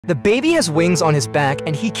The baby has wings on his back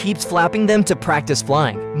and he keeps flapping them to practice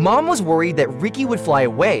flying. Mom was worried that Ricky would fly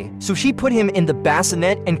away, so she put him in the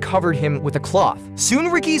bassinet and covered him with a cloth. Soon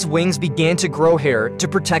Ricky's wings began to grow hair to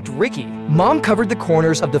protect Ricky. Mom covered the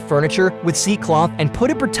corners of the furniture with seat cloth and put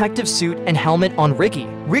a protective suit and helmet on Ricky.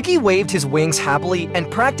 Ricky waved his wings happily and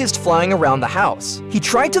practiced flying around the house. He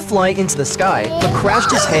tried to fly into the sky, but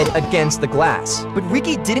crashed his head against the glass. But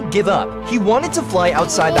Ricky didn't give up. He wanted to fly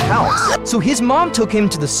outside the house. So his mom took him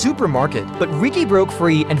to the supermarket, but Ricky broke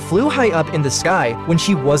free and flew high up in the sky when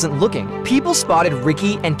she wasn't looking. People spotted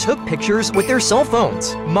Ricky and took pictures with their cell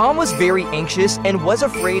phones. Mom was very anxious and was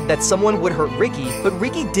afraid that someone would hurt Ricky, but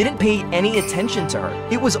Ricky didn't pay any attention to her.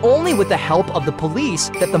 It was only with the help of the police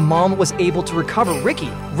that the mom was able to recover Ricky.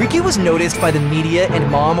 Ricky was noticed by the media and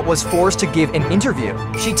Mom was forced to give an interview.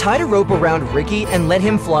 She tied a rope around Ricky and let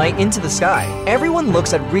him fly into the sky. Everyone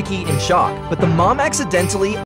looks at Ricky in shock, but the mom accidentally